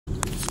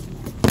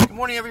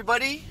morning,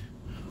 everybody.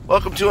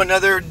 Welcome to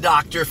another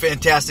Dr.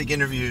 Fantastic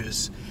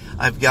Interviews.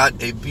 I've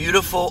got a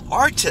beautiful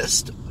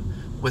artist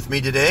with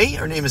me today.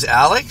 Her name is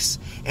Alex,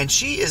 and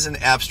she is an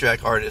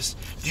abstract artist.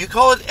 Do you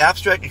call it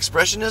abstract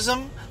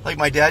expressionism, like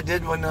my dad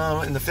did when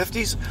in the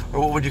 50s?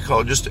 Or what would you call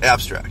it, just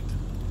abstract?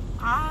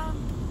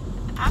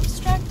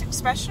 Abstract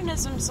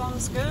expressionism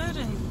sounds good,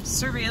 and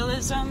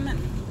surrealism,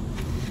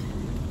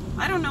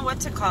 and I don't know what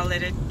to call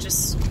it. It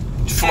just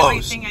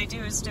flows. Everything I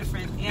do is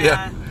different.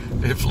 Yeah.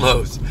 It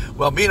flows.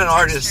 Well, being an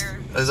artist,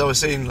 as I was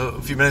saying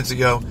a few minutes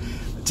ago,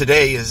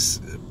 today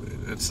it's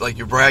like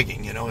you're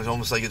bragging, you know. It's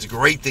almost like it's a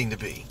great thing to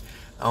be.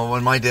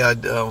 When my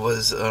dad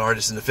was an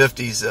artist in the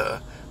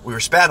 50s, we were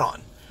spat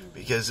on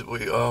because we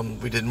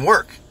didn't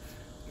work.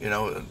 You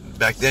know,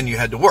 back then you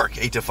had to work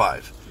 8 to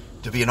 5.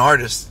 To be an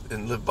artist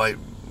and live by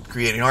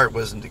creating art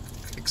wasn't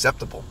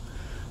acceptable.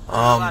 A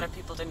lot of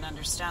people didn't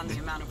understand the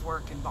amount of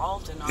work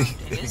involved in art.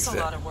 It is a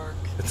lot of work.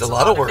 It's a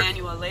lot of work.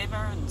 Manual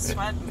labor and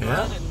sweat and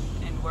blood and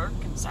work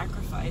and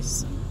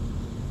sacrifice.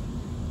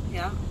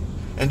 And,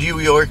 And do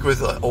you work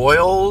with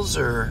oils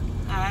or?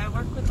 I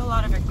work with a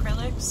lot of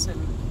acrylics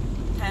and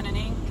pen and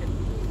ink,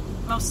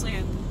 and mostly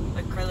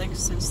acrylics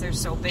since they're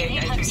so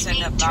big. I just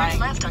end up buying. Turn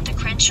left onto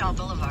Crenshaw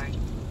Boulevard.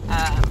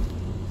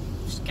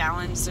 Just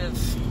gallons of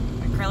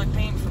acrylic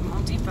paint from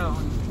Home Depot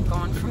and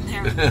going from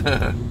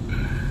there.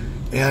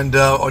 And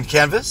on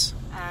canvas?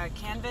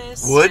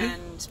 Canvas, wood,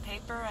 and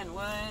paper, and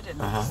wood, and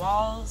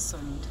walls,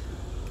 and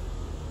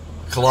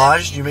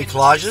collage. Do you make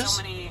collages?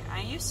 So many.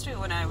 I used to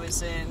when I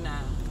was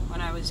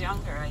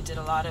younger. I did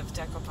a lot of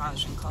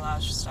decoupage and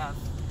collage stuff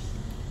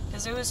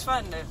because it was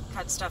fun to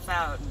cut stuff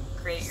out and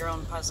create your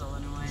own puzzle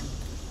in a way.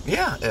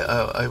 Yeah,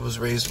 I was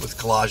raised with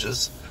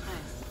collages.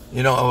 Nice.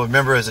 You know, I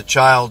remember as a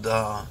child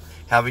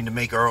having to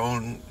make our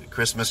own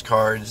Christmas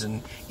cards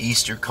and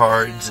Easter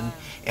cards,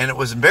 and it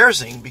was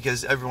embarrassing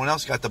because everyone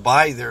else got to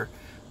buy their.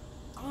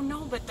 Oh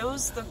no! But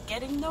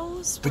getting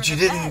those. But you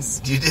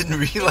didn't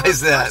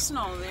realize that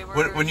personal. They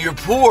were, when you're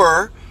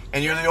poor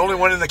and you're the only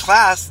one in the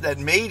class that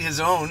made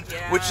his own,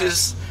 which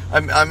is I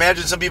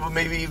imagine some people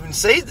maybe even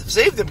saved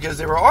them because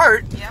they were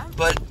art. Yeah.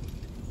 But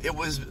it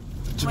was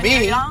when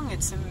you're young,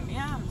 it's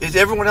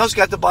everyone else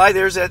got to buy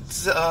theirs at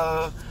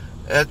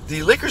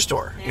the liquor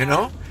store. You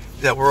know,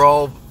 that were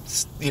all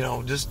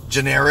just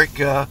generic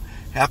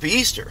Happy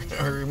Easter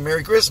or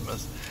Merry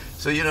Christmas.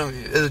 So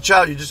as a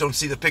child, you just don't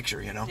see the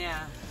picture.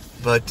 Yeah.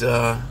 But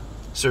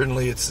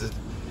certainly it's a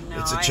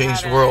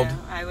changed world.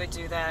 I would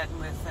do that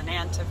with an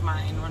aunt of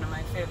mine, one of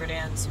my favorite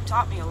aunts, who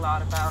taught me a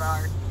lot about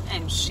art,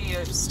 and she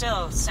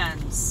still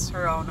sends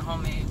her own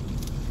homemade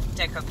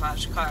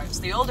decoupage cards.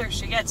 The older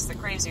she gets, the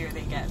crazier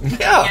they get. But they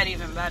get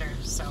even better.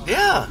 So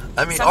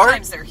I mean,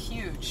 sometimes they're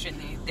huge,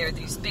 and they're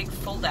these big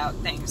fold-out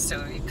things.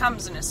 So it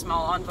comes in a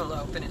small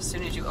envelope, and as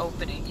soon as you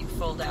open it, you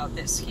fold out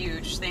this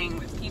huge thing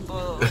with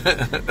people,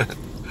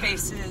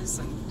 faces,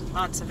 and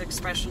lots of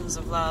expressions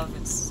of love.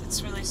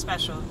 It's really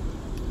special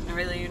and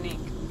really unique.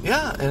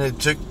 Yeah, and it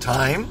took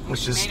time,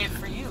 which is made it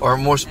for you. Our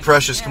most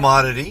precious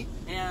commodity.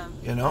 Yeah.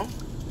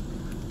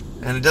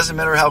 And it doesn't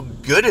matter how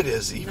good it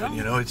is, even.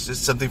 No. It's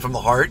just something from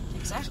the heart.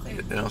 Exactly.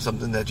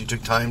 Something that you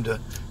took time to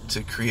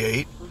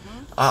create.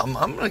 Mm-hmm.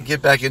 I'm going to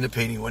get back into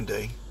painting one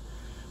day.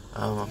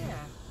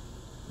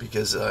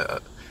 Because I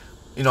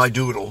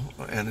doodle,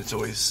 and it's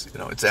always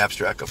it's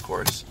abstract, of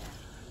course.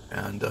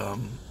 And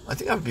I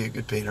think I would be a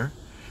good painter.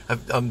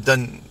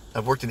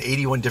 I've worked in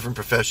 81 different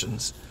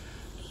professions.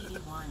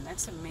 81,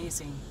 that's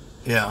amazing.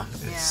 Yeah,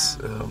 it's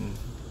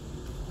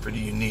pretty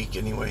unique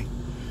anyway.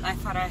 I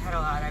thought I had a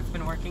lot. I've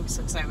been working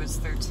since I was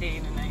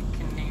 13, and I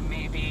can name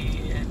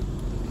maybe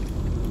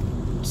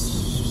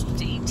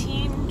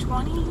 18,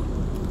 20.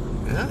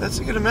 Yeah, that's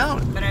a good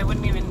amount. But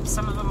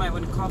some of them I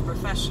wouldn't call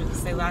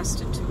professions. They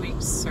lasted 2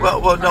 weeks or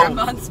no, a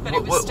month, but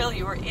it was still,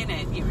 you were in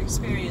it. You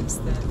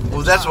experienced the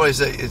Well, that's what I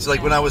say. It's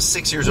like when I was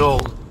 6 years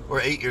old, or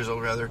 8 years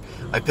old rather,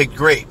 I picked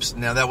grapes.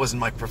 Now, that wasn't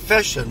my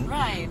profession.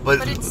 Right,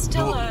 but it's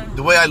still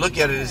the way I look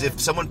at it is if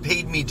someone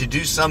paid me to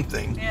do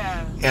something,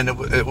 and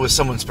it was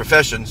someone's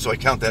profession, so I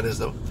count that as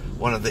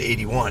one of the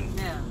 81.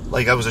 Yeah.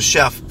 Like I was a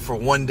chef for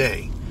one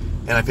day,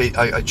 and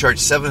I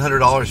charged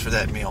 $700 for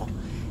that meal.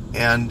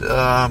 And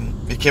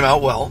it came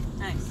out well.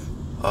 Nice.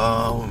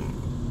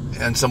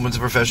 And someone's a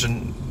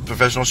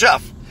professional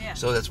chef. Yeah.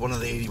 So that's one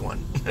of the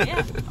 81.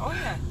 Yeah. Oh,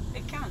 yeah.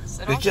 It counts.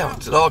 It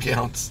counts. It all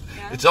counts.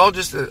 Yeah. It's all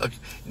just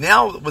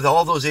now with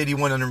all those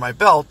 81 under my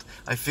belt,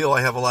 I feel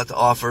I have a lot to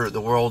offer the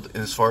world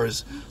as far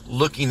as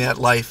looking at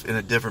life in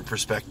a different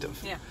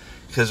perspective. Yeah.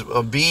 Because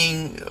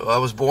I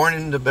was born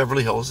into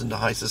Beverly Hills, into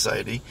high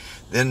society,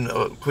 then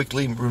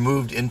quickly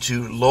removed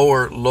into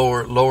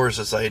lower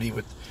society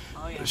with.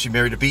 She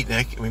married a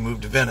beatnik, and we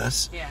moved to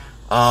Venice. Yeah.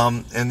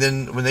 And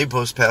then when they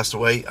both passed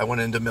away, I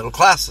went into middle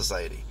class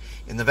society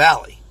in the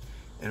Valley,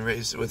 and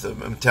raised with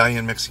an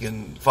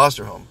Italian-Mexican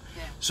foster home.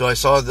 Yeah. So I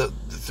saw the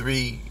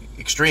three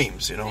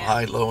extremes,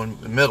 high, low, and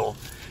middle.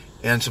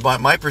 And so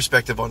my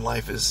perspective on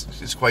life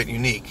is quite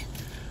unique.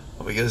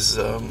 because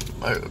I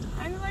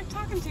like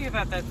talking to you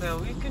about that, though.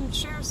 We can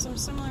share some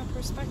similar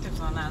perspectives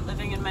on that.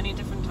 Living in many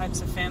different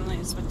types of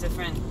families with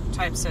different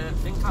types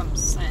of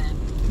incomes and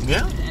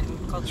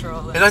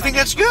cultural and I think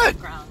that's good.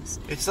 Backgrounds.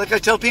 It's like I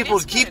tell people,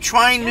 keep good.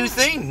 trying new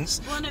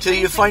things till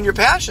you find your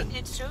passion.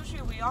 It shows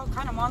you we all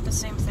kind of want the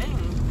same thing,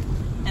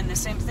 and the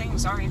same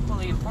things are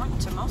equally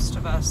important to most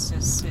of us.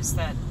 Is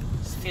that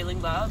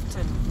feeling loved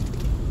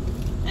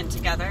and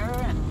together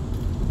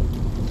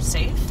and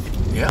safe.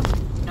 Yeah.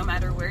 No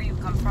matter where you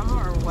come from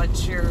or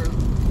what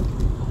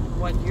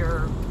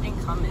your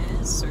income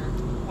is or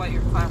what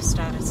your class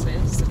status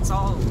is, it's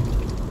all,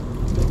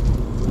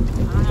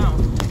 I don't know.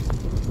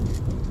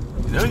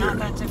 No, not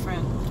that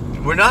different.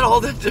 We're not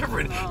all that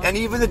different, No. and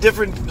even the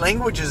different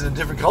languages and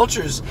different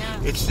cultures,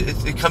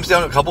 it comes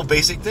down to a couple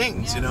basic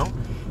things, you know,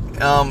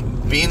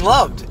 being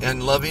loved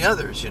and loving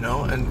others, you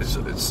know, and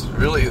it's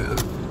really a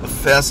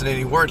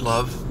fascinating word,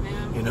 love,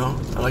 you know.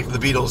 I like the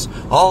Beatles.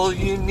 All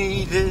you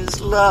need is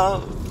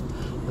love,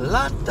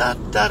 la da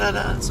da da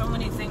da. So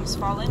many things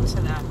fall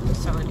into that,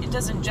 so it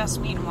doesn't just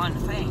mean one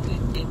thing.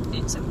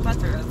 It's a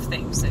plethora of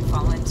things that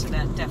fall into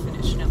that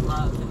definition of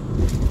love.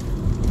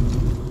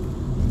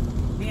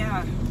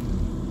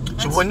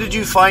 So when did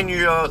you find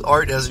your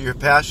art as your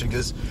passion?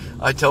 Because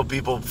I tell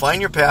people,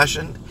 find your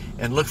passion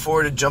and look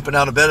forward to jumping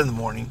out of bed in the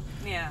morning.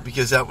 Yeah.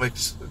 Because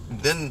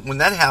then when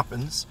that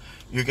happens,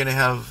 you're going to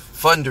have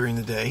fun during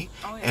the day.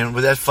 Oh, yeah. And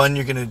with that fun,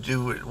 you're going to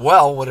do it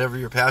well, whatever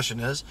your passion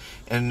is.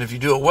 And if you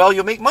do it well,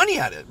 you'll make money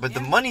at it. But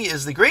the money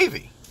is the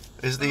gravy,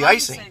 is the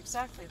icing.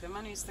 Exactly. The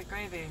money's the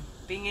gravy.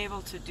 Being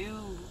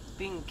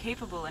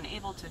capable and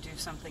able to do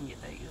something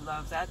that you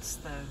love, that's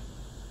the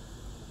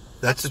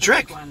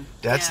trick. big one.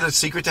 That's the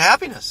secret to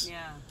happiness.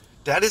 Yeah.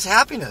 That is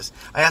happiness.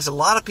 I asked a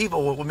lot of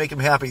people what would make them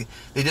happy.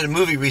 They did a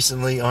movie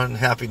recently on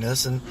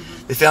happiness, and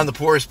they found the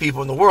poorest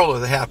people in the world are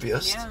the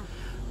happiest. Yeah.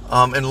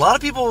 And a lot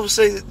of people will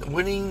say that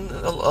winning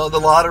the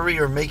lottery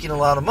or making a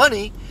lot of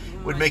money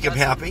would make them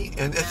happy,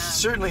 and it's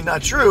certainly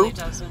not true. It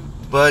really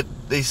doesn't. But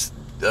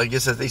I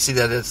guess that they see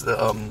that as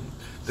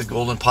the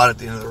golden pot at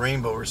the end of the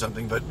rainbow or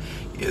something. But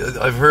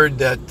I've heard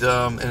that,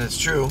 and it's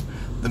true,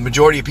 the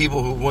majority of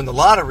people who won the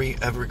lottery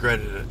have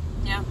regretted it.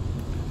 Yeah.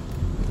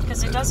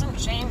 Because it doesn't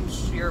change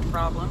your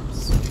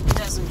problems. It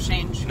doesn't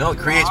change who No, it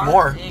you creates are.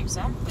 more.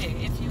 Exactly.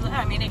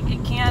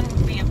 It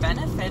can be a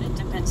benefit. It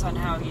depends on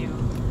how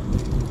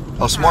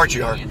smart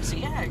you are.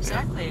 Yeah,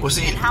 exactly. Well,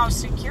 see, and how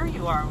secure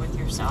you are with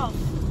yourself.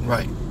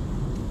 Right.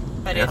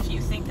 But if you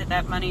think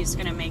that money is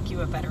going to make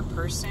you a better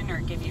person or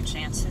give you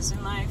chances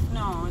in life,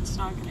 no, it's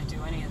not going to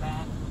do any of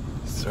that.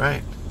 That's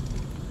right.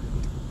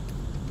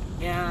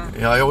 Yeah.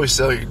 Yeah, I always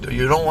say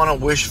you don't want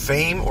to wish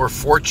fame or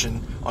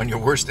fortune on your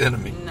worst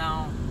enemy.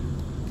 No.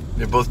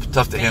 They're both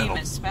tough to Fame handle.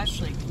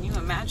 especially. Can you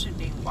imagine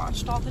being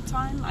watched all the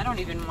time? I don't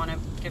even want to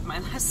give my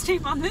last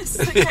name on this.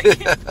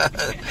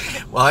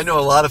 Well, I know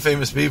a lot of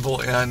famous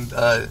people, and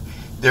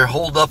they're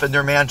holed up in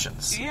their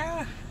mansions.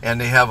 Yeah. And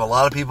they have a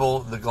lot of people,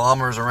 the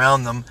glamours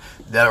around them,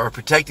 that are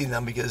protecting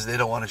them because they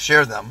don't want to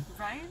share them.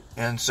 Right.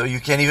 And so you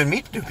can't even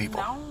meet new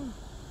people. No.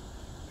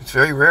 It's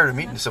very rare to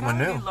meet someone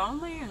It's new. gotta be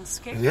lonely and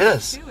scary It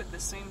is. too at the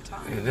same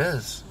time. It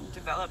is. You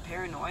develop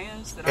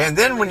paranoias. And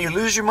then when you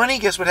lose your money,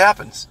 guess what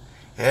happens?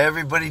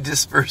 Everybody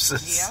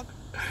disperses.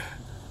 Yep.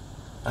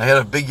 I had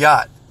a big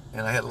yacht,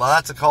 and I had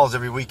lots of calls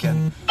every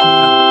weekend.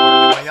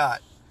 My yacht.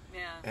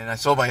 Yeah. And I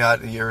sold my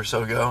yacht a year or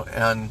so ago,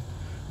 and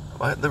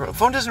the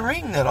phone doesn't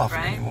ring that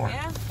often anymore.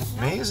 Yeah.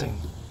 Amazing.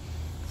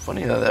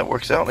 Funny how that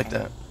works out like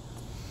that.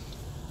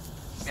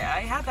 Yeah,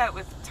 I had that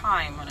with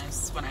time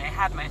when I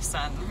had my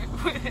son.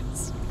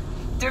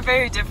 They're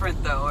very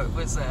different though. It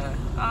was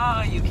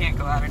you can't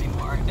go out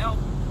anymore. Nope.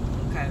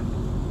 Okay.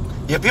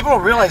 Yeah, people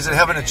don't realize that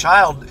having a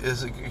child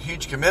is a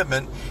huge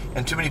commitment,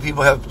 and too many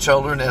people have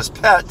children as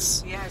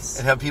pets. Yes.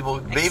 And have people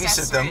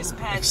babysit them. Pets,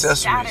 Accessories.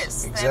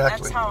 status.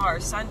 Exactly. That's how our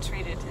son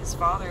treated his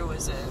father.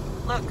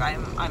 Look,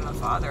 I'm a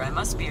father. I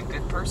must be a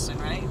good person,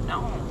 right?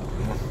 No.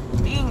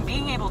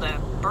 Being able to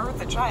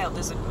birth a child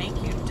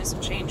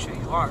doesn't change who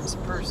you are as a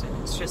person.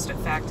 It's just a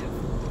fact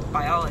of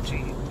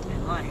biology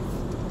and life.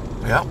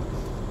 Yeah.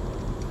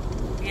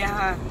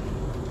 Yeah.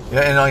 Yeah,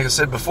 and like I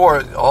said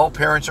before, all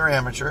parents are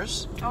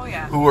amateurs. Oh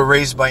yeah. Who were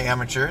raised by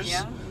amateurs.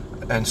 Yeah.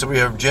 And so we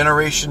have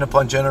generation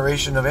upon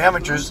generation of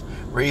amateurs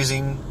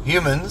raising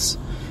humans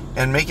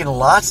and making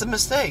lots of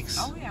mistakes.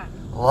 Oh yeah.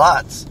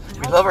 Lots.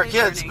 We love our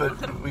Hopefully kids, learning.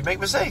 but we make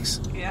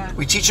mistakes. Yeah.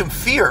 We teach them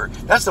fear.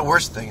 That's the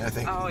worst thing, I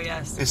think. Oh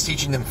yes. Is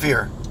teaching them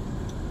fear.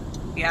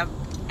 Yeah.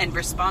 And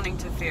responding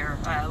to fear.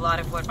 A lot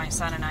of what my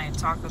son and I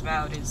talk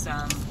about is,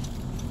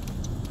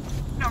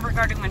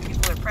 regarding when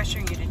people are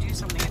pressuring you to do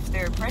something. If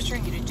they're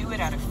pressuring you to do it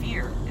out of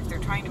fear, if they're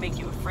trying to make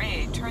you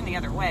afraid, turn the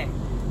other way.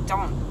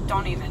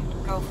 Don't even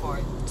go for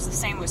it. It's the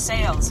same with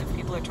sales. If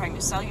people are trying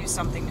to sell you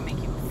something to make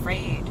you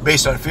afraid,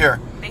 Based on fear.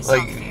 based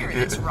on fear,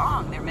 it's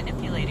wrong. They're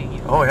manipulating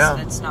you. Oh, yeah.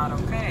 That's not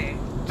okay.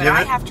 But Yeah, I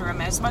but- have to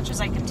remember, as much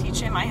as I can teach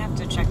him, I have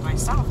to check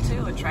myself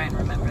too and try and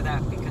remember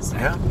that, because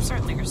I've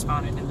certainly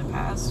responded in the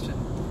past.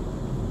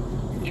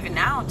 And even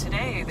now,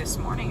 today, this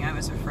morning, I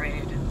was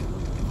afraid.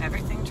 And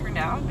everything turned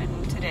out,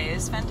 and today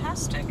is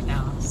fantastic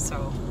now.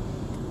 So,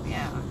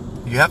 yeah.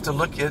 You have to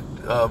look at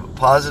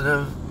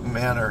positive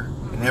manner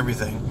in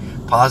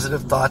everything.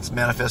 Positive thoughts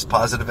manifest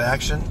positive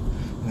action.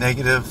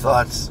 Negative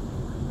thoughts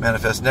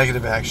manifest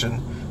negative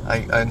action.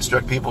 I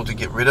instruct people to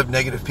get rid of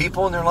negative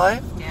people in their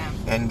life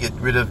and get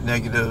rid of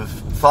negative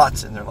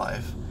thoughts in their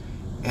life.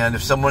 And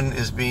if someone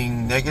is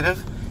being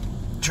negative,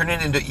 turn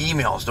it into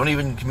emails. Don't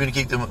even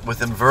communicate with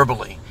them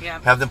verbally.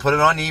 Have them put it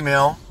on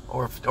email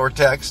or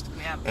text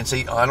and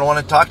say, I don't want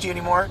to talk to you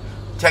anymore.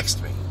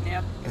 Text me.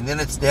 And then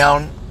it's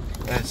down,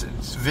 and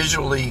it's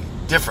visually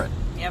different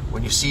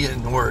when you see it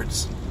in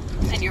words.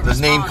 And your the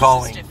name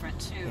calling is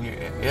different too.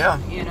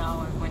 You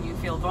know, when you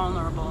feel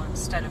vulnerable,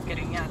 instead of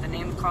getting the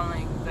name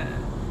calling,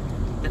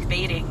 the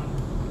baiting.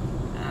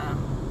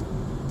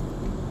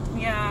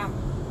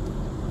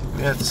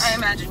 I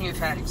imagine you've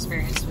had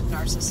experience with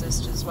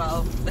narcissists as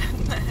well.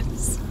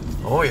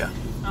 Oh yeah.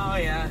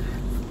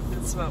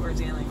 That's what we're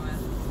dealing with.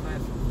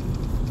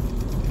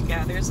 But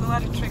yeah, there's a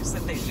lot of tricks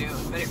that they do,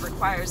 but it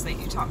requires that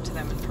you talk to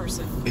them in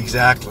person.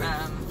 Exactly.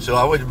 So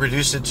I would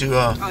reduce it to.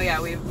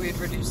 We'd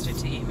reduced it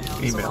to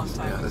emails. A long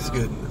time ago. That's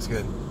good. That's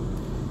good.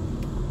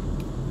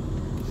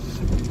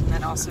 And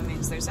that also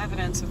means there's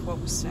evidence of what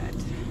was said.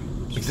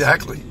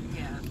 Exactly.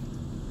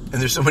 And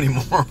there's so many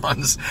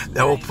morons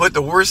that will put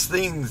the worst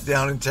things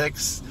down in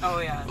text.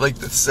 Like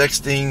the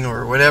sexting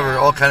or whatever,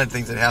 all kind of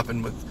things that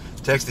happen with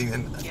texting.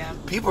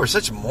 And people are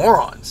such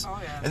morons.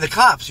 And the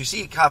cops, you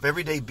see a cop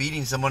every day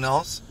beating someone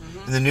else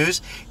in the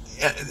news.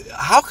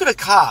 How could a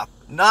cop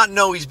not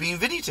know he's being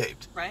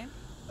videotaped? Right.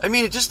 I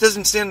mean, it just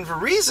doesn't stand for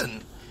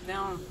reason.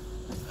 No.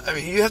 I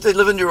mean, you have to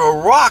live under a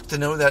rock to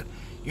know that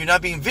you're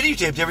not being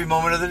videotaped every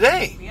moment of the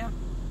day. Yeah.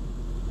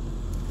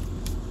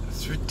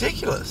 It's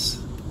ridiculous.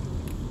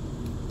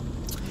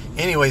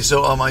 Anyway,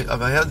 so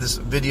I had this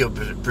video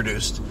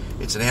produced.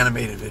 It's an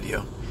animated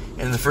video.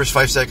 And in the first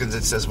 5 seconds,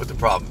 it says what the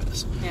problem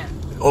is.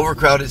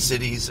 Overcrowded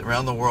cities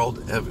around the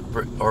world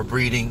are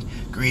breeding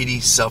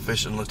greedy,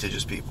 selfish, and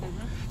litigious people.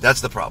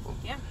 That's the problem.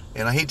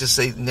 And I hate to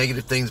say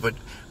negative things, but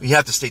we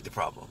have to state the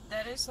problem.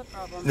 That is the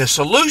problem. The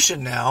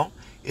solution now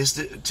is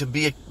to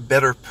be a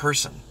better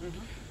person.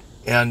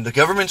 And the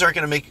governments aren't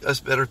going to make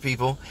us better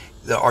people.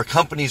 Our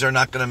companies are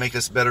not going to make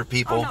us better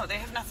people. Oh, no, they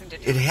have nothing to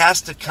do with it. It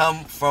has to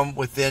come from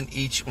within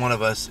each one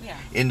of us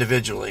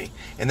individually.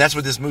 And that's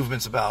what this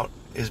movement's about,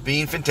 is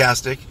being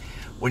fantastic.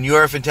 When you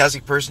are a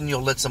fantastic person,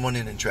 you'll let someone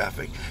in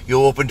traffic.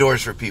 You'll open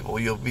doors for people.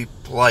 You'll be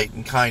polite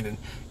and kind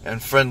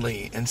and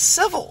friendly and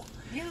civil.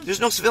 There's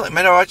no civility.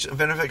 Matter of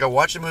fact, I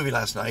watched a movie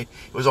last night.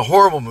 It was a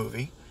horrible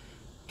movie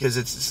because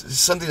it's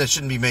something that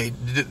shouldn't be made.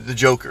 The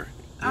Joker.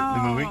 The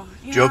movie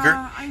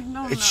Joker.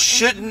 It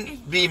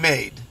shouldn't be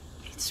made.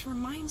 It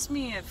reminds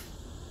me of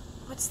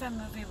what's that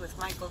movie with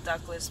Michael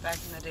Douglas back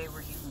in the day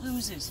where he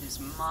loses his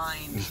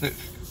mind,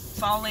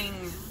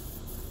 falling.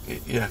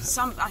 I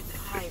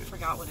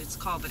forgot what it's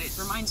called, but it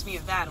reminds me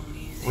of that.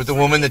 Only with the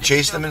woman that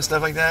chased him and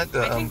stuff like that.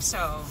 I think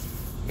so.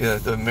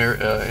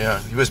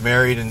 He was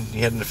married and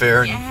he had an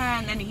affair.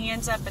 And then he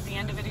ends up at the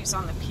end of it. He's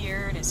on the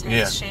pier and his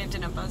head's shaved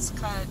in a buzz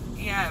cut.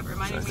 It reminded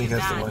me of that. I think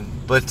that's the one.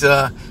 But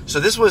so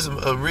this was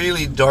a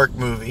really dark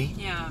movie.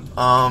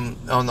 On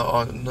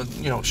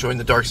showing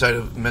the dark side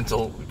of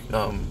mental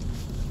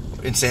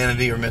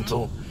insanity or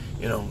mental,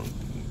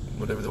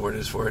 whatever the word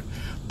is for it.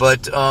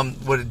 But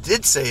what it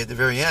did say at the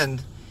very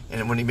end,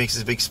 and when he makes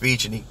his big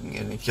speech and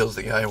he kills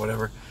the guy or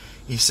whatever,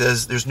 he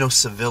says there's no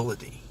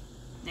civility.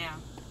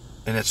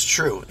 And it's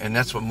true. And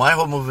that's what my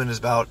whole movement is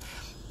about,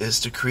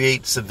 is to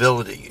create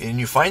civility. And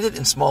you find it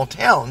in small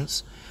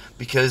towns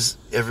because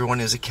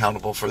everyone is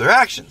accountable for their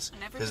actions.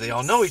 Because they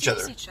all know each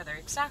other.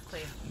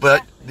 Exactly.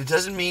 But it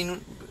doesn't mean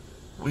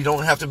we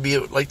don't have to be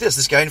like this.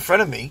 This guy in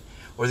front of me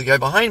or the guy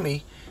behind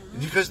me,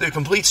 because they're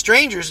complete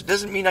strangers, it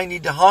doesn't mean I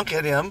need to honk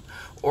at him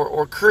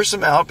or curse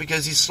him out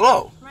because he's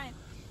slow. Right.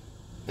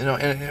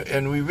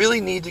 And we really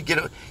need to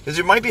because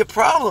there might be a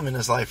problem in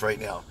his life right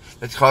now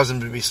that's causing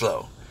him to be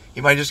slow. He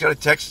might have just got a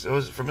text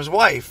from his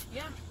wife.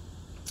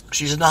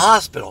 She's in the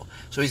hospital.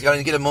 So he's got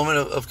to get a moment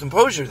of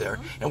composure there.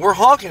 And we're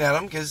honking at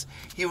him because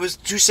he was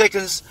 2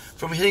 seconds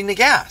from hitting the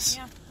gas.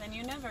 Then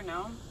you never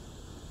know.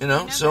 You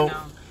never know.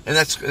 And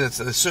that's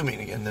assuming,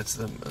 again. That's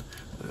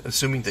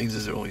assuming things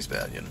is always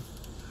bad,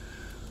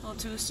 Well,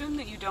 to assume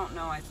that you don't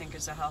know, I think,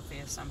 is a healthy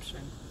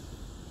assumption.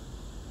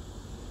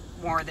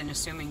 More than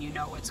assuming you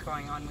know what's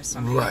going on with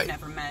somebody you've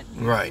never met.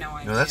 Right. No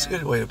idea. No, that's a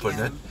good way to put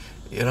it.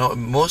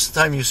 Most of the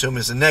time you assume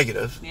it's a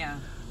negative. Do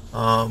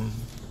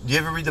you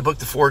ever read the book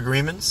The Four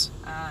Agreements?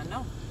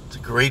 No. It's a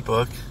great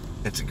book.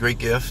 It's a great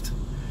gift.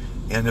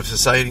 And if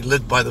society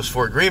lived by those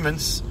 4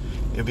 agreements,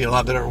 it would be a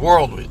lot better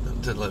world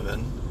to live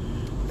in.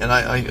 And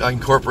I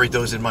incorporate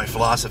those in my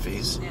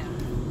philosophies.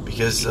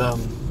 Because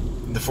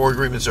the 4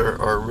 agreements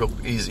are real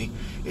easy.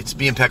 It's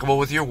be impeccable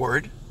with your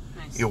word.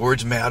 Nice. Your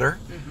words matter.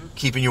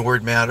 Keeping your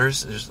word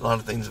matters. There's a lot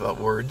of things about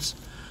words.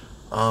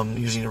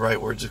 Using the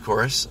right words, of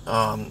course.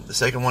 The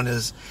second one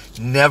is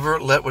never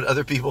let what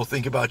other people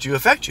think about you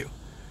affect you.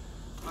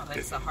 Well,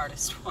 that's the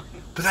hardest one.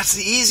 But that's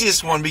the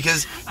easiest one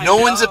because I no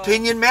one's know.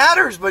 opinion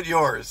matters but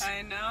yours.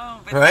 I know,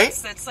 but Right?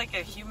 that's like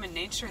a human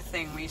nature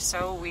thing. We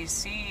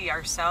see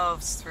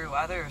ourselves through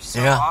others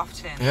so Yeah.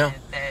 often Yeah.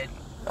 that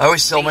I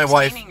always tell my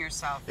wife, maintaining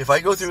yourself if I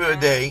go is through a hard.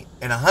 day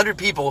and 100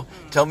 people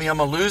tell me I'm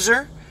a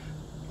loser,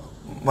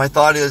 my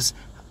thought is,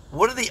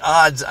 what are the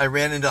odds I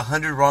ran into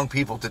 100 wrong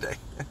people today?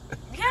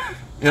 Yeah.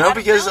 You know,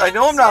 because I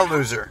know I'm not a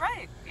loser.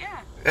 Right, yeah.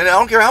 And I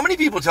don't care how many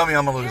people tell me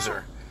I'm a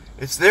loser.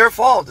 It's their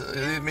fault.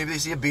 Maybe they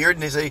see a beard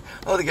and they say,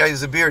 oh, the guy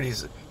has a beard.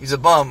 He's a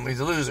bum. He's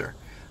a loser.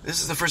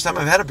 This is the first time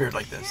I've had a beard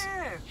like this.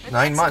 Yeah. But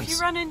 9 that's months. If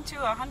you run into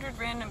 100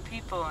 random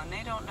people and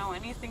they don't know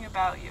anything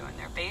about you and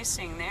they're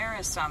basing their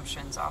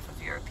assumptions off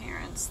of your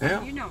appearance, then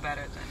Yeah. you know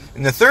better than...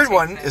 And the third take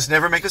one that. is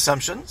never make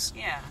assumptions,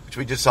 Yeah. which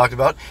we just talked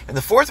about. And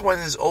the fourth one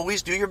is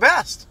always do your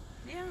best.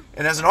 Yeah.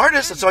 And as an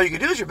artist, that's all you can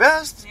do is your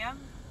best. Yeah.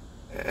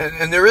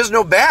 And there is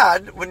no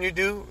bad when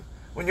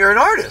you're an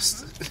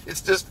artist.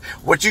 It's just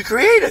what you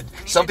created.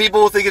 Some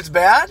people will think it's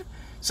bad.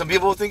 Some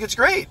people will think it's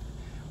great.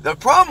 The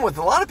problem with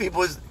a lot of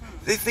people is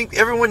they think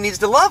everyone needs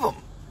to love them.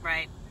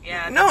 Right.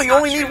 Yeah. No, that's you not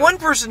only need true. one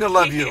person to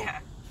love you. Yeah.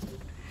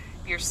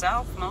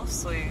 Yourself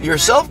mostly.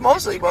 Yourself Then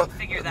mostly. you Well, can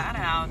figure that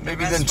out. The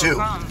maybe rest then will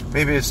two. come.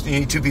 Maybe you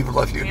need two people to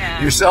love you.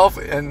 Yeah. Yourself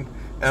and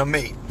a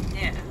mate.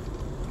 Yeah.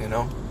 You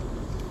know.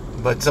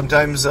 But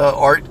sometimes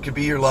art could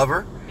be your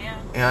lover, Yeah.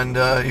 and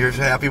you're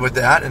happy with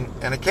that, and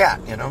a cat.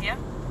 You know. Yeah.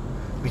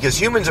 Because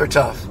humans are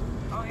tough.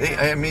 Oh, yeah.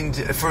 I mean,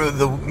 for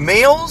the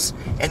males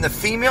and the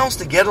females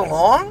to get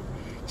along,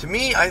 to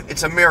me,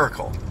 it's a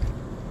miracle.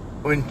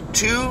 When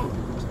two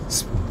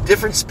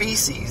different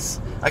species,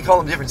 I call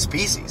them different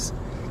species,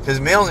 because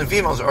males and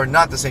females are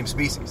not the same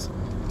species.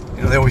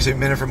 You know, they always say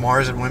men are from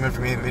Mars and women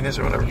from Venus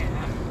or whatever. Yeah.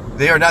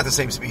 They are not the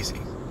same species.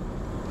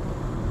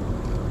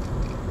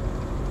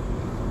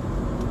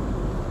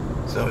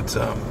 So it's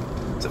a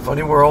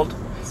funny world.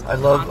 I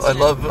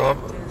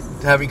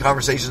love having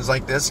conversations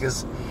like this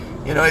because,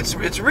 you know,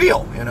 it's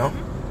real. You know,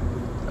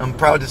 I'm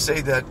proud to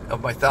say that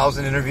of my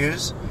 1,000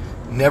 interviews,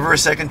 never a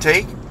second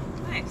take,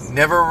 Nice.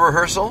 never a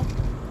rehearsal,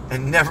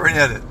 and never an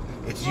edit.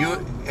 It's you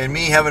and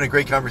me having a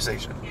great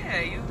conversation.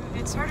 Yeah,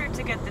 it's harder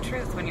to get the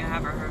truth when you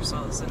have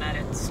rehearsals and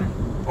edits.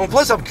 And, Well,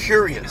 plus I'm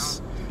curious.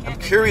 You know, I'm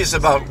can't curious do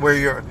about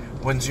that.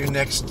 when's your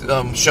next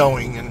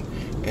showing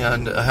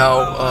and how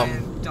I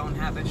don't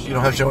have a show. you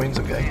don't have showings.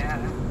 Okay. Yeah.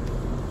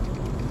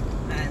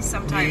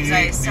 Sometimes You-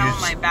 I you sell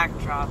just- my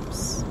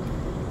backdrops.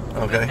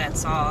 But Okay.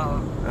 that's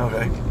all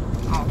Okay.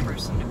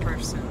 person to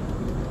person.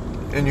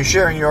 And you're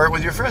sharing your art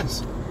with your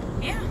friends.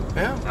 Yeah.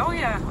 Yeah. Oh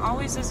yeah,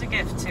 always as a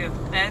gift too.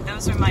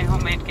 Those are my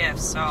homemade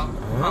gifts, so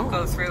I'll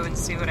go through and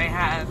see what I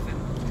have. And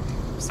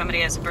if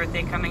somebody has a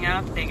birthday coming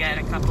up, they get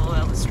a couple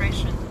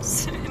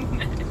illustrations.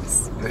 And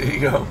it's, There you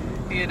go.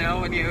 you know,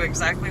 when you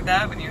exactly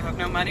that, when you have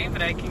no money,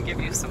 but I can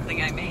give you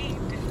something I made.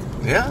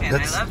 Yeah, And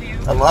that's I love you.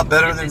 a lot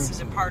better And than this is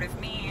a part of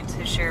me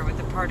to share with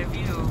a part of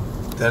you.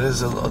 that is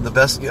the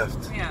best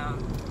gift. Yeah.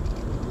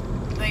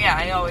 But yeah,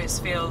 I always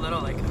feel a little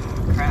like,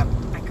 oh, crap,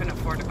 I couldn't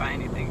afford to buy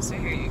anything, so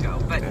here you go.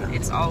 But Yeah.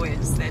 it's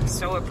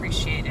so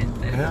appreciated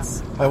that Yeah.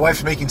 it's My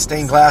wife's making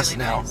stained glass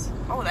really now, nice.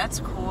 Oh, that's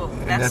cool.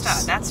 And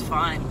That's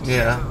fun. Too.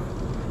 Yeah.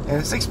 and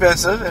it's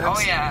expensive, and Oh,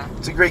 yeah.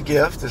 it's a great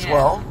gift as Yeah.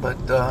 well. But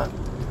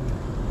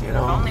you I've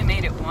know, only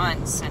made it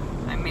once, and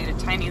I made a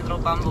tiny little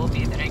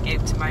bumblebee that I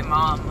gave to my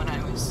mom when I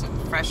was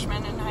a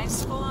freshman in high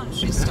school, and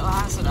she still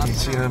has it up you in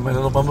see her my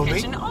little bumblebee.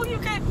 kitchen. Oh, you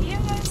got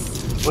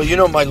yes. Well, you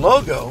know, my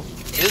logo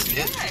is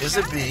Yeah, I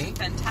a got bee. it.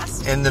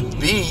 Fantastic. And the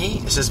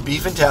bee, it says "Bee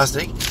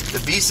Fantastic." The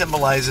bee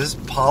symbolizes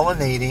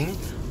pollinating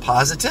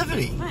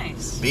positivity,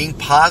 Nice. being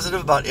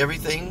positive about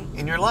everything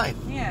in your life,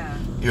 Yeah.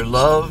 your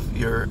love,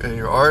 your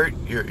art,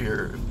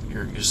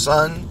 your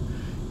son,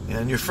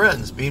 and your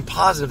friends. Being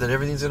positive that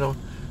everything's going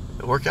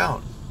to work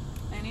out.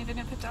 And even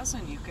if it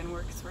doesn't, you can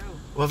work through.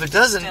 Well, if it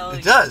doesn't, Still,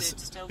 it does, it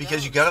still because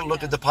goes, you got to look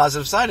yeah. at the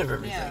positive side of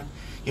everything. Yeah.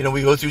 You know,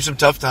 we go through some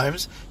tough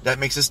times. That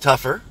makes us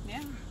tougher, Yeah.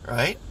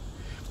 right?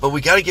 But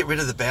we got to get rid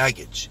of the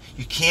baggage.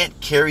 You can't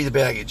carry the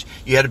baggage.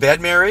 You had a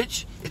bad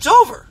marriage, it's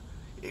over.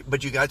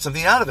 But you got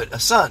something out of it, a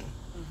son,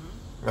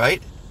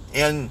 right?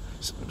 And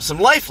some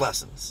life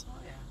lessons, Oh,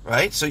 yeah.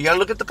 right? So you got to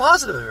look at the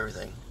positive of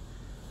everything.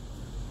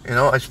 You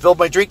know, I spilled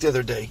my drink the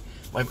other day,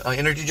 my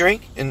energy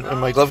drink in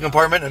my glove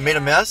compartment, and made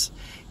a mess.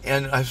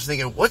 And I was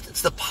thinking,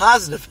 what's the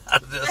positive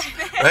out of this,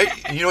 right?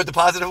 And you know what the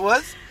positive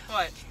was?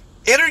 What?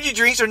 Energy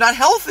drinks are not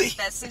healthy.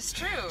 This is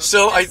true.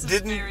 So I This is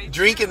very didn't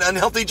drink true. an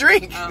unhealthy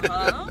drink.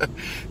 Uh-huh.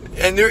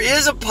 And there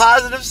is a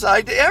positive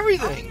side to Oh,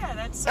 everything. yeah,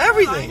 that's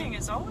Everything. The lining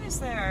is always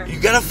there. You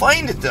got to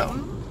find it, though.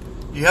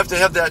 You have to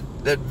have that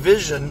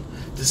vision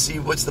to see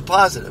what's the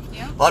positive.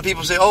 Yeah. A lot of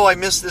people say, oh, I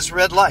missed this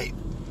red light.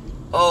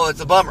 Oh, it's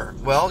a bummer.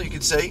 Well, you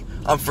could say,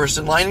 I'm first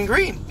in line in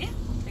green. Yeah,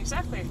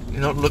 exactly. You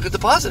know, look at the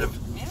positive.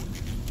 Yeah.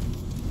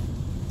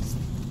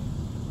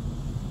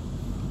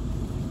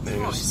 Oh,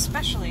 There's,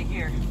 especially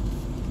here.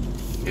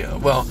 yeah,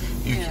 well,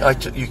 Yeah.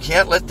 you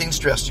can't let things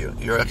stress you.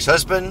 Your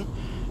ex-husband,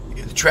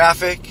 the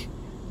traffic,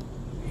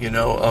 you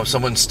know,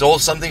 someone stole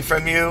something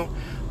from you,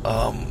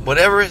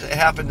 whatever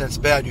happened that's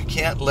bad, you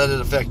can't let it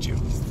affect you.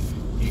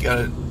 You got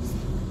to,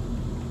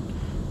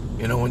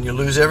 when you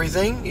lose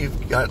everything,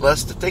 you've got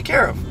less to take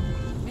care of.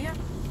 Yeah.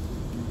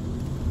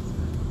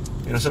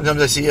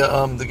 Sometimes I see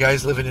the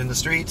guys living in the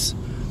streets,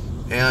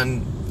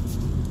 and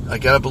I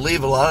got to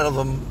believe a lot of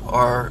them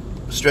are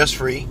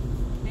stress-free.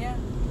 Yeah.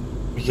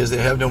 Because they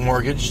have no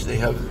mortgage.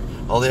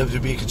 All they have to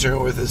be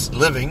concerned with is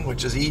living,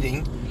 which is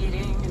eating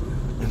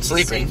and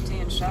sleeping. Safety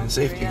and shelter.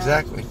 Safety, yeah.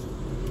 exactly.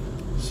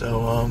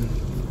 So,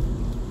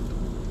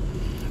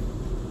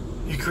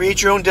 you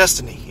create your own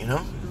destiny,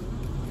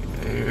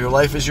 Your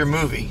life is your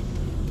movie,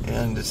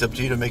 and it's up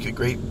to you to make a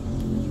great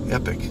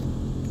epic.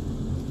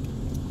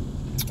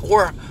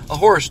 Or a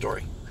horror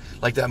story,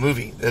 like that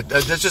movie.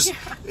 That's just,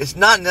 it's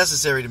not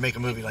necessary to make a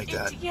movie like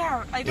that.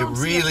 I don't It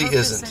really see a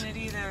purpose isn't. in it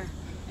either.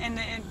 And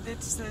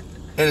it's the...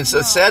 And it's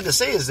sad to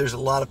say is there's a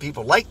lot of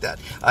people like that.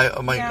 I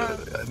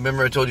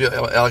remember I told you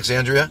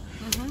Alexandria?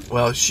 Mm-hmm.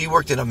 Well, she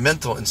worked in a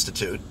mental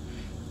institute,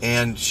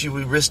 and she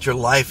would risk her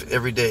life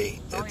every day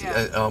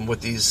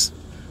with these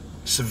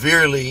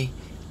severely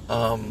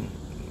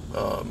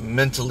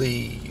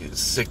mentally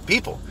sick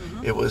people.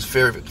 Mm-hmm. It was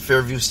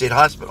Fairview State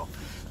Hospital.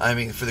 I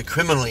mean, for the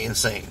criminally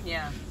insane.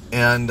 Yeah.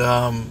 And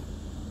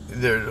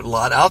there are a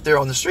lot out there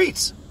on the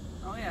streets.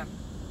 Oh, yeah.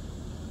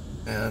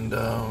 And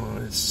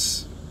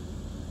it's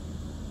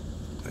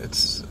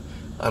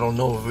I don't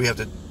know if we have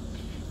to,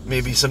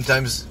 maybe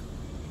sometimes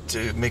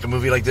to make a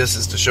movie like this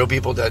is to show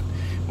people that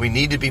we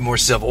need to be more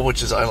civil,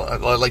 which is, I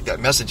like that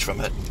message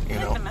from it,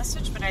 I like the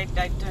message, but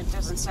it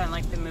doesn't sound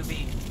like the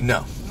movie.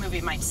 No. The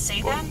movie might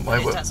say Well, that,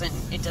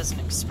 but it doesn't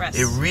express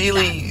It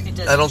really, that. It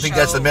doesn't I don't think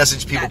that's the show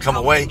message people that come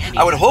away. helping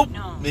I would hope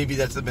anybody. No. maybe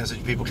that's the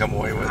message people come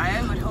away with.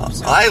 I would hope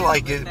so. I too,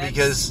 like but it that's-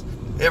 because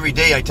every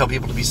day I tell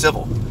people to be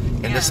civil.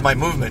 And this is Yeah. my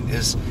movement,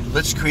 is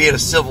let's create a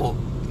civil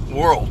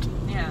world.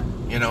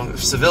 Yeah.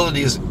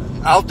 Civility is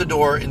out the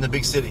door in the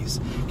big cities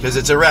because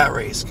it's a rat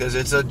race, because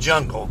it's a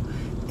jungle,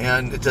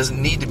 and it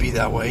doesn't need to be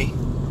that way.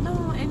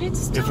 No, and it's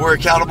still, If we're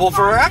accountable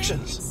for our fine.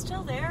 actions. It's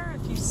still there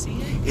if you see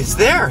it. It's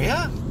there,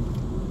 yeah.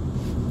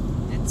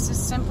 It's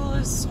as simple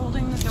as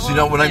holding the door.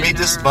 So when I open made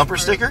this or- bumper or-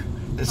 sticker,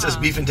 it says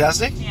 "Be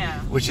Fantastic," Yeah.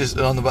 which is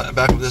on the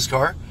back of this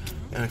car,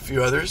 and a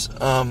few others.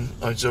 I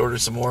just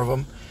ordered some more of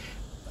them.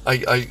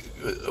 I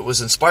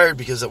was inspired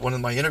because at one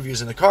of my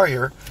interviews in the car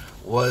here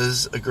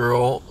was a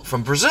girl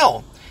from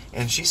Brazil,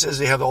 and she says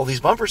they have all these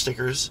bumper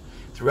stickers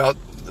throughout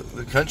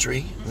the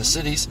country, the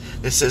cities,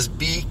 that says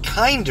 "Be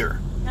kinder,"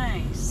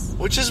 Nice.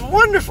 which is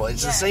wonderful.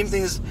 It's the Yes. same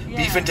thing as "Be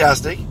Yeah.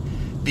 fantastic,"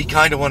 be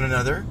kind to one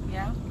another.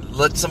 Yeah.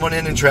 Let someone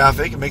in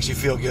traffic. It makes you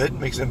feel good.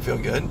 Makes them feel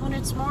good. When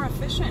it's more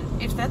efficient,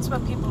 if that's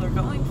what people are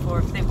going for,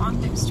 if they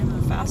want things to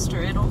move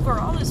faster, it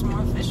overall is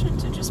more efficient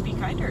to just be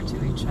kinder to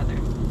each other.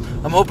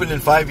 I'm hoping in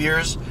 5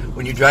 years,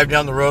 when you drive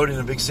down the road in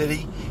a big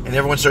city and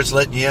everyone starts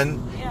letting you in,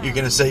 Yeah. you're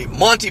going to say,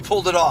 "Monty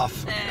pulled it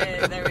off."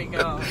 Hey, there we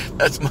go.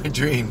 That's my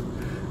dream.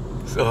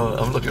 So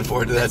I'm looking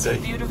forward to that That's a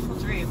day. beautiful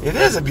dream. It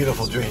is a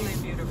beautiful It's dream.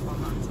 Really beautiful,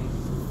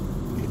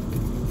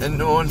 Monty.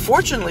 And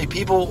unfortunately,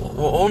 people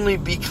will only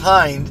be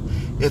kind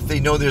if they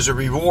know there's a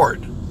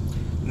reward.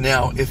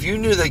 Now, if you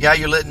knew the guy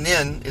you're letting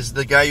in is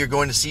the guy you're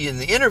going to see in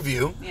the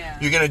interview, Yeah.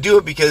 you're going to do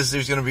it because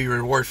there's going to be a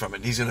reward from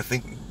it. He's going to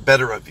think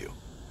better of you.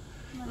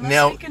 Unless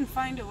Now- I can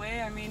find a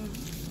way. I mean,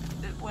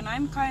 when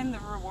I'm kind, the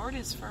reward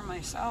is for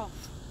myself.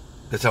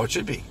 That's how it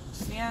should be.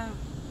 Yeah.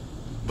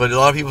 But a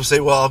lot of people say,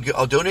 "Well,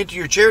 I'll donate to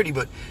your charity,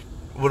 but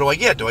what do I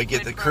get? Do I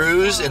get Quid the pro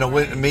cruise quo, and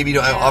right. maybe an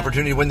Yeah.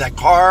 opportunity to win that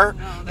car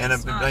No, and a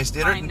that's not nice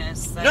dinner?"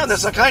 kindness. No,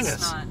 that's not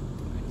kindness.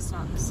 It's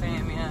not the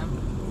same,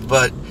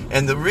 yeah.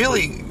 And the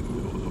really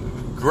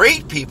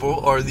great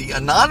people are the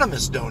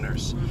anonymous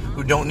donors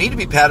who don't need to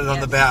be patted on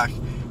the Mm-hmm. Yes.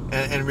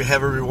 back and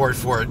have a reward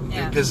for it,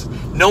 Yeah. because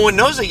no one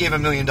knows they gave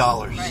 $1 million,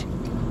 Right.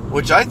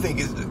 which I think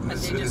is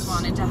But they just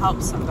wanted to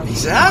help somebody.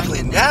 Exactly, Knowing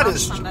and they that help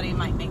is- somebody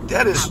might make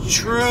that them is happy.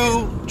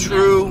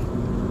 true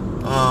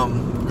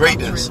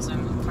greatness. Altruism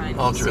and kindness.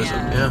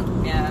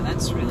 Altruism, Yeah,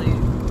 that's really.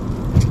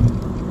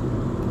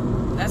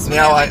 That's what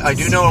Now, I like I to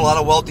do see. know a lot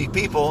of wealthy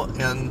people,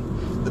 and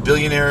the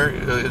billionaire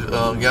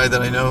guy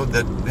that I know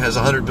that has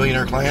 100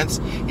 billionaire clients,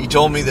 he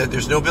told me that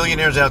there's no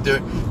billionaires out there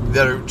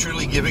that are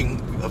truly giving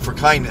for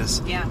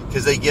kindness, Yeah.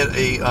 because they get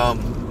a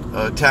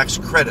tax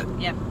credit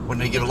Yep. when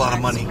they give a Get lot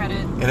of tax money, credit,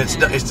 and it's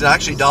and-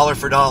 actually dollar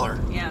for dollar,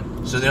 Yeah.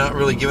 so they're not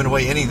really giving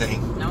away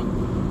anything, No.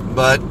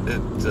 but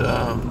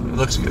it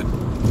looks good.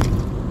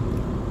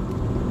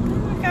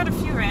 We've got a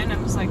few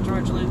randoms like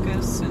George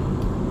Lucas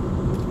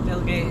and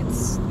Bill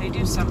Gates. They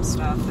do some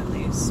stuff at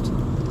least.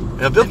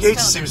 Now, Bill But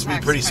Gates still, seems to their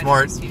be pretty tax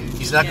smart. credit is huge.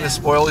 He's not going Yeah. to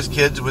spoil his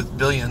kids with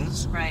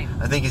billions. Right.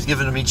 I think he's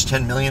giving them each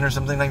 10 million or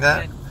something like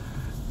that, Good.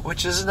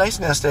 which is a nice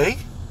nest egg.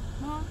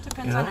 Well, it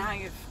depends You know? on how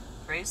you've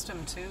raised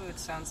them too. It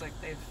sounds like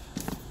they've.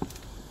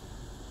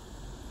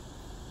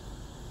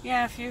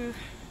 Yeah, if you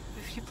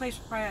place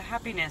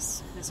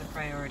happiness as a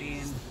priority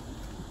and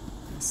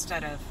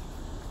instead of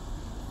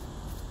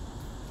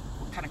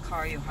what kind of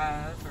car you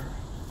have or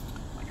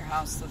what your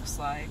house looks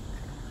like.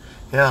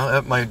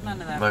 Yeah, my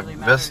None of that my really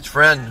matters. best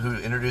friend who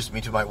introduced me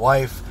to my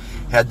wife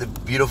had the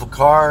beautiful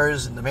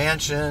cars and the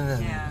mansion,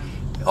 and Yeah.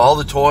 all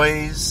the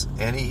toys,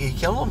 and he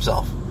killed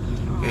himself.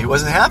 He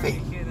wasn't happy. I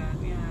hear that,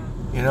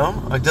 yeah. You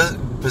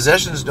know,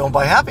 possessions don't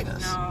buy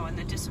happiness. No, and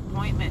the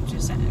disappointment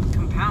just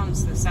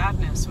compounds the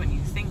sadness when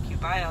you think you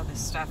buy all this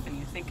stuff and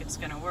you think it's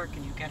going to work,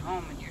 and you get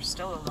home and you're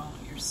still alone.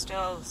 You're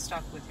still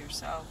stuck with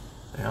yourself.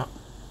 Yeah.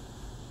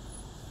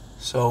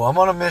 So I'm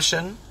on a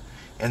mission,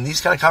 and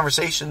these kind of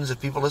conversations, if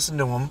people listen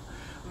to them,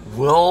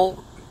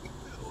 will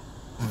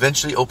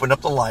eventually open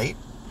up the light.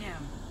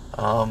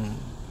 Yeah.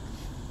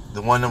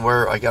 The one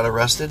where I got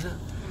arrested,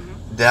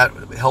 that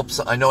helps.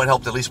 I know it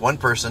helped at least one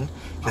person,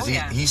 because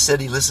he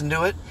said he listened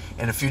to it,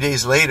 and a few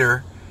days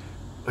later,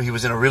 he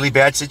was in a really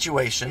bad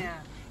situation,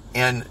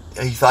 and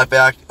he thought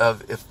back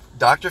of, if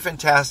Dr.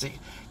 Fantastic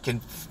can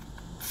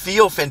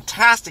feel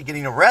fantastic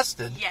getting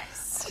arrested,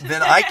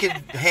 then I can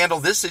handle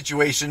this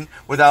situation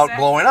without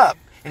blowing up.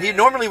 And he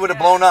normally would have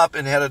blown up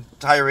and had a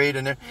tirade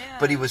in there,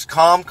 but he was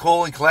calm,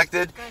 cool, and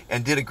collected,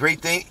 and did a great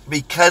thing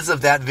because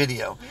of that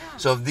video. Yeah.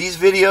 So these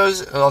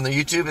videos on the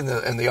YouTube and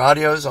the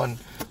audios on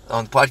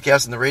the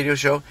podcast and the radio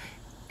show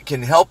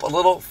can help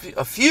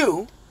a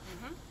few,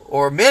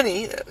 or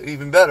many,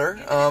 even better.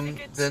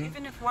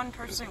 Even if one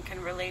person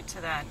can relate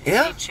to that,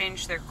 Yeah. they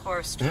change their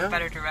course to a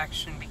better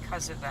direction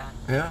because of that.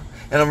 Yeah,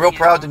 and I'm real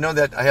proud to know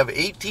that I have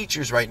 8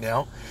 teachers right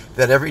now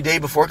that every day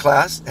before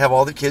class have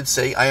all the kids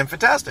say, "I am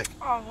fantastic."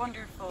 Oh,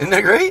 wonderful. Isn't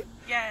that great?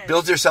 Yes.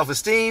 Builds their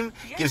self-esteem,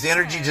 gives the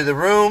energy Yes. to the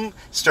room,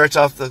 starts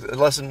off the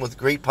lesson with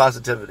great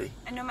positivity.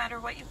 And no matter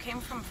what you came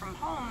from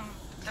home,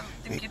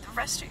 the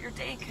rest of your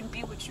day can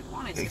be what you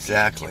want it to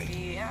Exactly.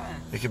 be.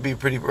 It can be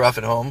pretty rough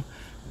at home,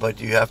 but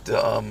you have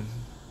to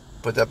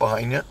put that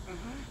behind you.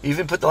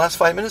 Even put the last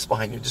 5 minutes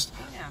behind you. Just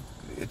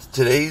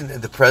today,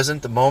 the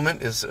present, the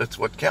moment it's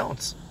what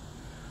counts.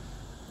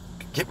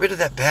 Get rid of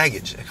that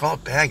baggage. I call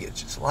it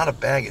baggage. It's a lot of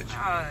baggage.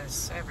 Oh,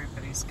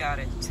 everybody's got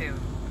it too.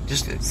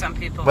 Just some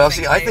people. Well,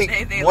 think see, I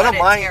think they one let of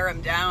my tear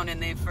them down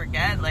and they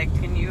forget. Like,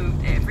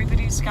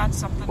 everybody's got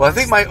something. Well, I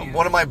think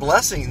one of my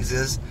blessings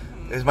is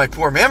my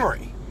poor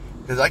memory,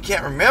 because I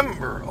can't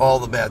remember all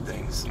the bad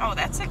things. Oh,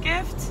 that's a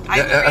gift.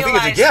 I think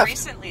it's a gift.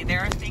 Recently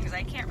there are things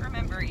I can't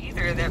remember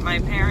either that my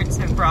parents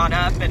have brought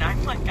up, and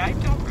I'm like, I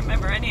don't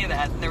remember any of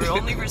that. And the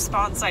only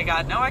response I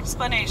got, no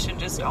explanation,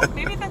 just, oh,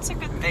 maybe that's a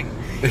good thing.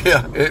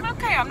 Yeah.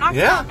 Okay, I'm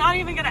not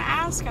even going to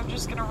ask. I'm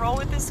just going to roll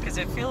with this because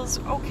it feels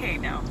okay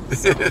now.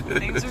 So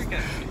things are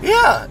good.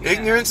 Yeah,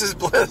 ignorance is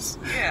bliss.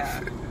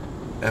 Yeah.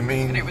 I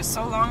mean, and it was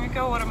so long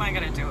ago. What am I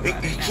going to do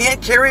about it? You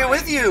can't carry it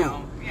with you.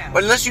 No. Yeah.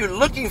 But unless you're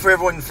looking for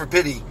everyone for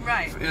pity.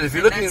 Right. If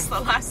you're looking, that's the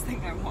last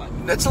thing I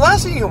want. That's the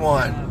last thing you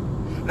want. Yeah.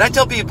 And I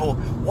tell people,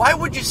 why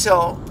would you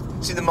sell?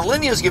 See, the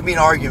millennials give me an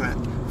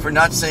argument for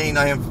not saying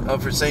I am.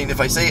 For saying if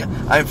I say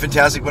I am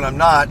fantastic when I'm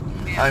not,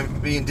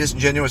 I'm being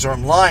disingenuous or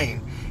I'm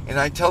lying. And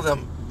I tell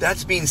them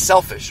that's being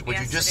selfish. What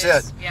you just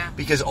said. Yeah.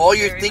 Because all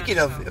you're Very thinking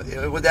much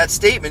of with that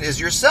statement is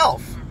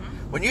yourself.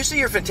 When you say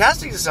you're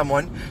fantastic to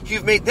someone,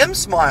 you've made them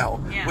smile,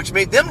 which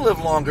made them live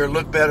longer,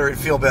 look better, and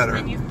feel better.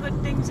 And you've put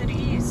things at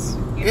ease.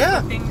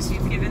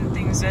 You've given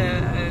things a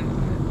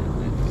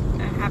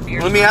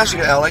happier. Let me ask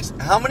you, Alex,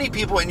 how many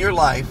people in your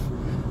life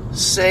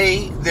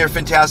say they're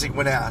fantastic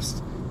when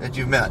asked that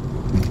you've met?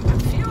 A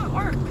few at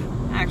work,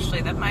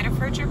 actually, that might have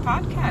heard your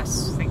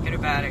podcast, thinking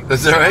about it.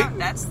 Is that right?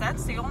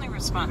 That's the only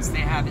response they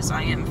have is,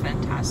 I am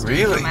fantastic.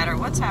 Really? No matter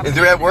what's happening. If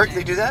they're at work,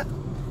 they do that?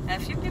 A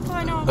few people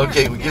I know.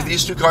 Okay, we give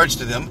these 2 cards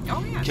to them.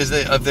 Oh, yeah. Because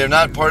if they're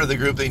not part of the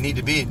group, they need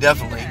to be,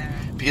 definitely. Yeah.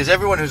 Because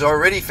everyone who's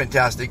already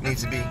fantastic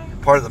needs to be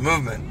part of the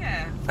movement.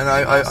 Yeah. And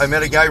I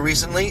met a guy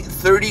recently,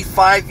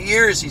 35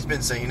 years he's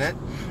been saying it.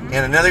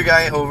 And another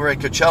guy over at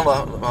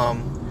Coachella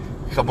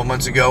a couple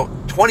months ago,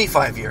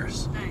 25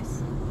 years.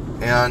 Nice.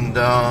 And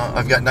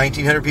I've got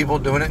 1,900 people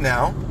doing it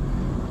now.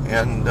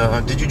 And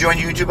did you join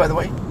YouTube, by the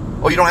way?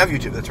 Oh, you don't have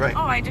YouTube, that's right.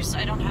 Oh, I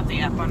don't have the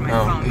app on my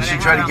phone. You but should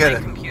I try have to get it it.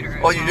 on my computer.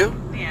 Oh, you do?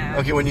 Yeah.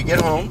 Okay, when you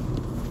get home,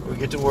 we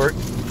get to work,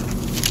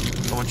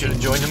 I want you to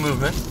join the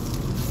movement.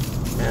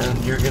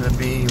 And you're going to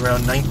be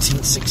around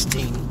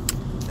 1916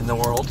 in the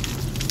world.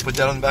 Put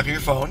that on the back of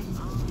your phone.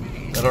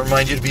 That'll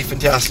remind you to be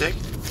fantastic.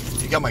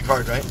 You got my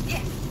card, right?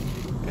 Yeah.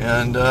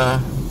 And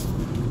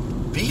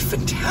be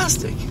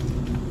fantastic.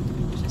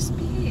 Just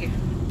be.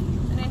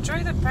 And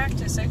enjoy the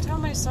practice. I tell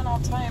my son all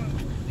the time,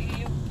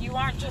 you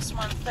aren't just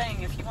one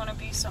thing. If you want to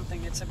be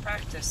something, it's a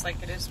practice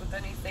like it is with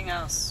anything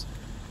else.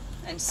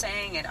 And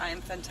saying it, I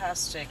am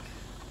fantastic.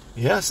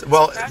 Yes.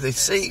 Well, practice. they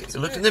say, It's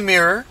look good. in the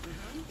mirror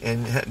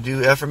and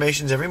do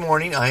affirmations every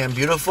morning. I am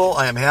beautiful.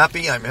 I am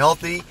happy. I'm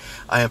healthy.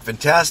 I am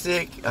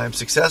fantastic. I am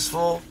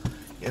successful.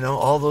 You know,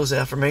 all those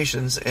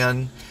affirmations.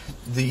 And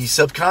the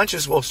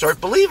subconscious will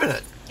start believing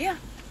it. Yeah.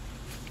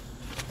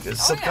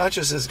 Because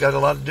subconscious has got a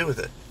lot to do with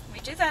it. We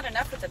do that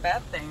enough with the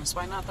bad things.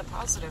 Why not the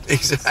positive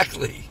things?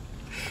 Exactly.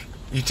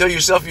 You tell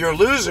yourself you're a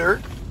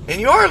loser,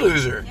 and you are a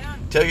loser. Yeah.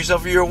 Tell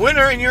yourself you're a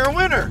winner, and you're a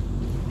winner.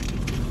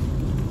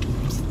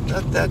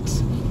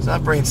 It's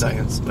not brain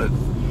science, but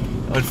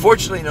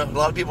unfortunately, a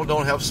lot of people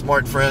don't have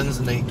smart friends,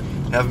 and they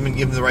haven't been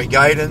given the right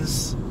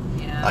guidance.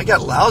 Yeah. I got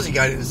lousy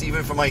guidance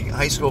even from my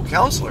high school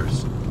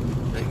counselors.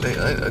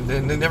 They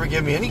never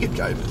gave me any good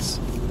guidance.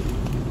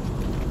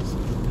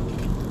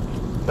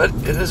 But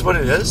it is what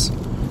it is.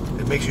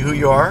 It makes you who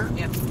you are.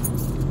 Yep.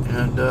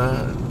 And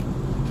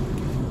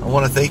I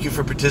want to thank you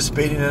for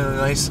participating in a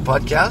nice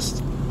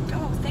podcast.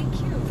 Oh, thank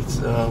you.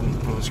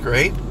 It was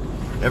great.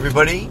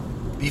 Everybody,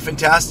 be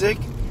fantastic.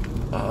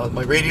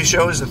 My radio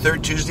show is the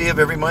third Tuesday of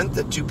every month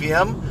at 2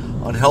 p.m.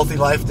 on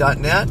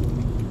healthylife.net.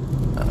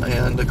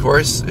 And, of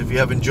course, if you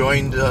haven't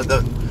joined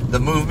the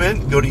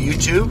movement, go to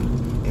YouTube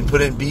and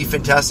put in Be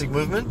Fantastic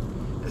Movement.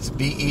 It's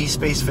BE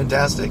space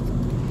fantastic.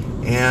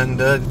 And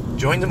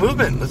join the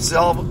movement. Let's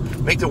all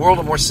make the world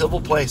a more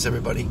civil place,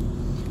 everybody.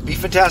 Be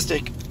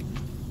fantastic.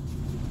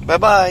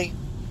 Bye-bye.